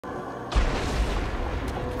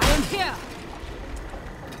Here!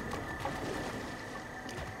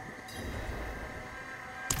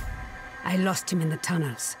 I lost him in the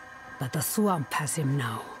tunnels, but the swamp has him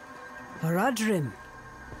now. Haradrim,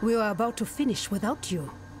 we were about to finish without you.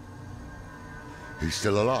 He's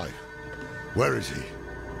still alive? Where is he?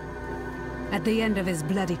 At the end of his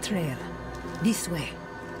bloody trail. This way.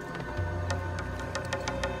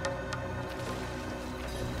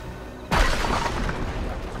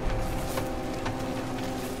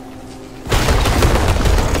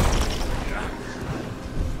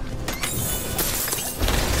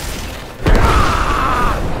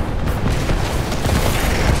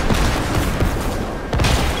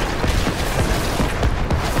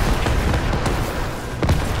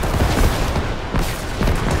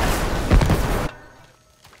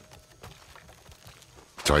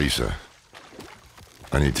 Taisa,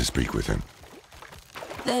 I need to speak with him.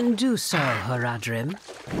 Then do so, Haradrim.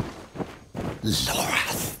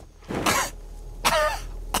 Lorath.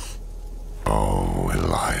 Oh,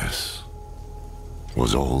 Elias.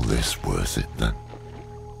 Was all this worth it then?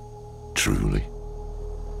 Truly?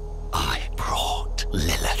 I brought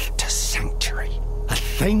Lilith to Sanctuary, a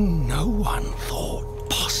thing no one thought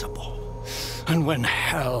possible. And when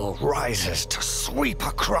hell rises to sweep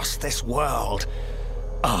across this world,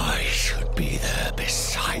 I should be there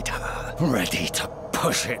beside her, ready to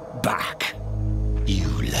push it back. You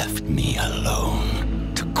left me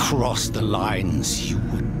alone to cross the lines you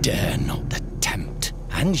would dare not attempt,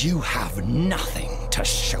 and you have nothing to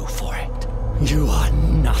show for it. You are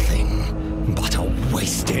nothing but a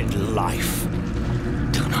wasted life.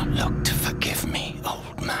 Do not look to forgive me,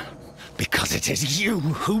 old man, because it is you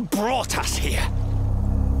who brought us here.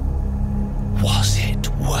 Was it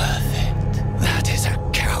worth it? That is a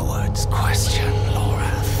coward's question,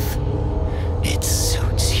 Lorath. It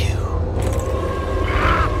suits you.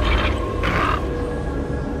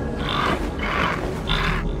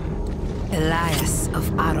 Elias of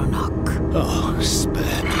Aronok. Oh,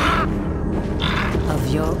 spare me.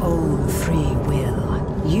 Of your own free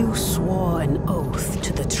will, you swore an oath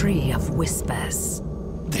to the Tree of Whispers.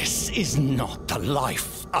 This is not the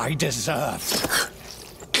life I deserve.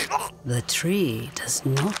 The tree does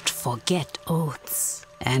not forget oaths,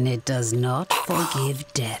 and it does not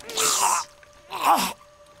forgive debts.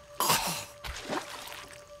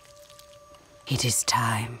 It is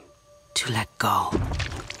time to let go.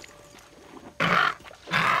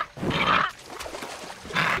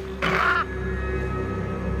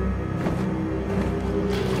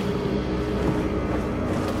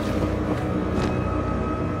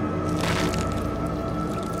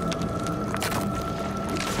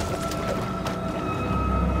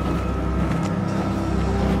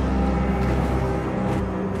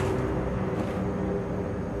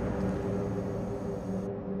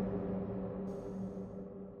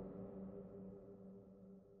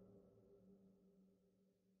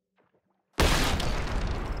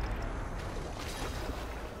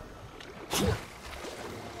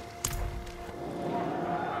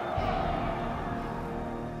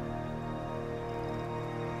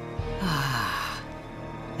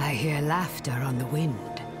 I hear laughter on the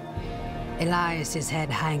wind. Elias's head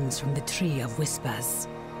hangs from the Tree of Whispers,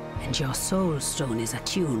 and your soul stone is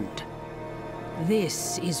attuned.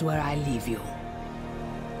 This is where I leave you.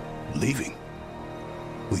 Leaving?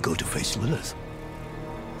 We go to face Lilith.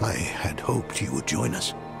 I had hoped you would join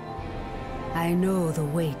us. I know the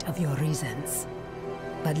weight of your reasons,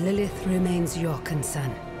 but Lilith remains your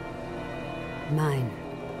concern. Mine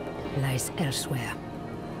lies elsewhere.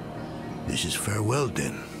 This is farewell,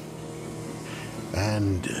 then.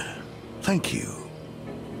 And thank you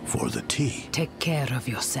for the tea. Take care of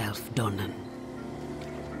yourself, Donan.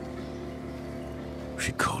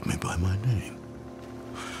 She called me by my name.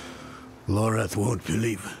 Lorath won't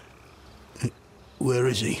believe. Where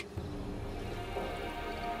is he?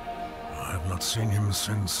 I have not seen him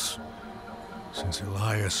since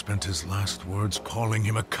Elias spent his last words calling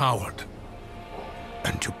him a coward.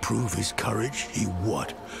 And to prove his courage, he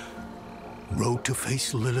what? Rode to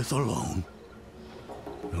face Lilith alone?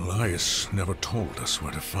 Elias never told us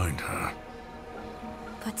where to find her.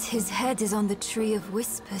 But his head is on the Tree of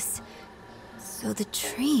Whispers, so the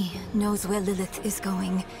tree knows where Lilith is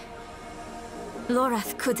going.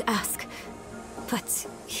 Lorath could ask, but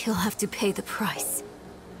he'll have to pay the price.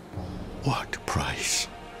 What price?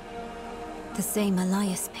 The same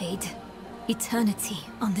Elias paid. Eternity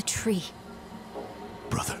on the tree.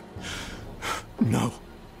 Brother, no.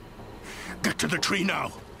 Get to the tree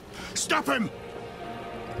now! Stop him!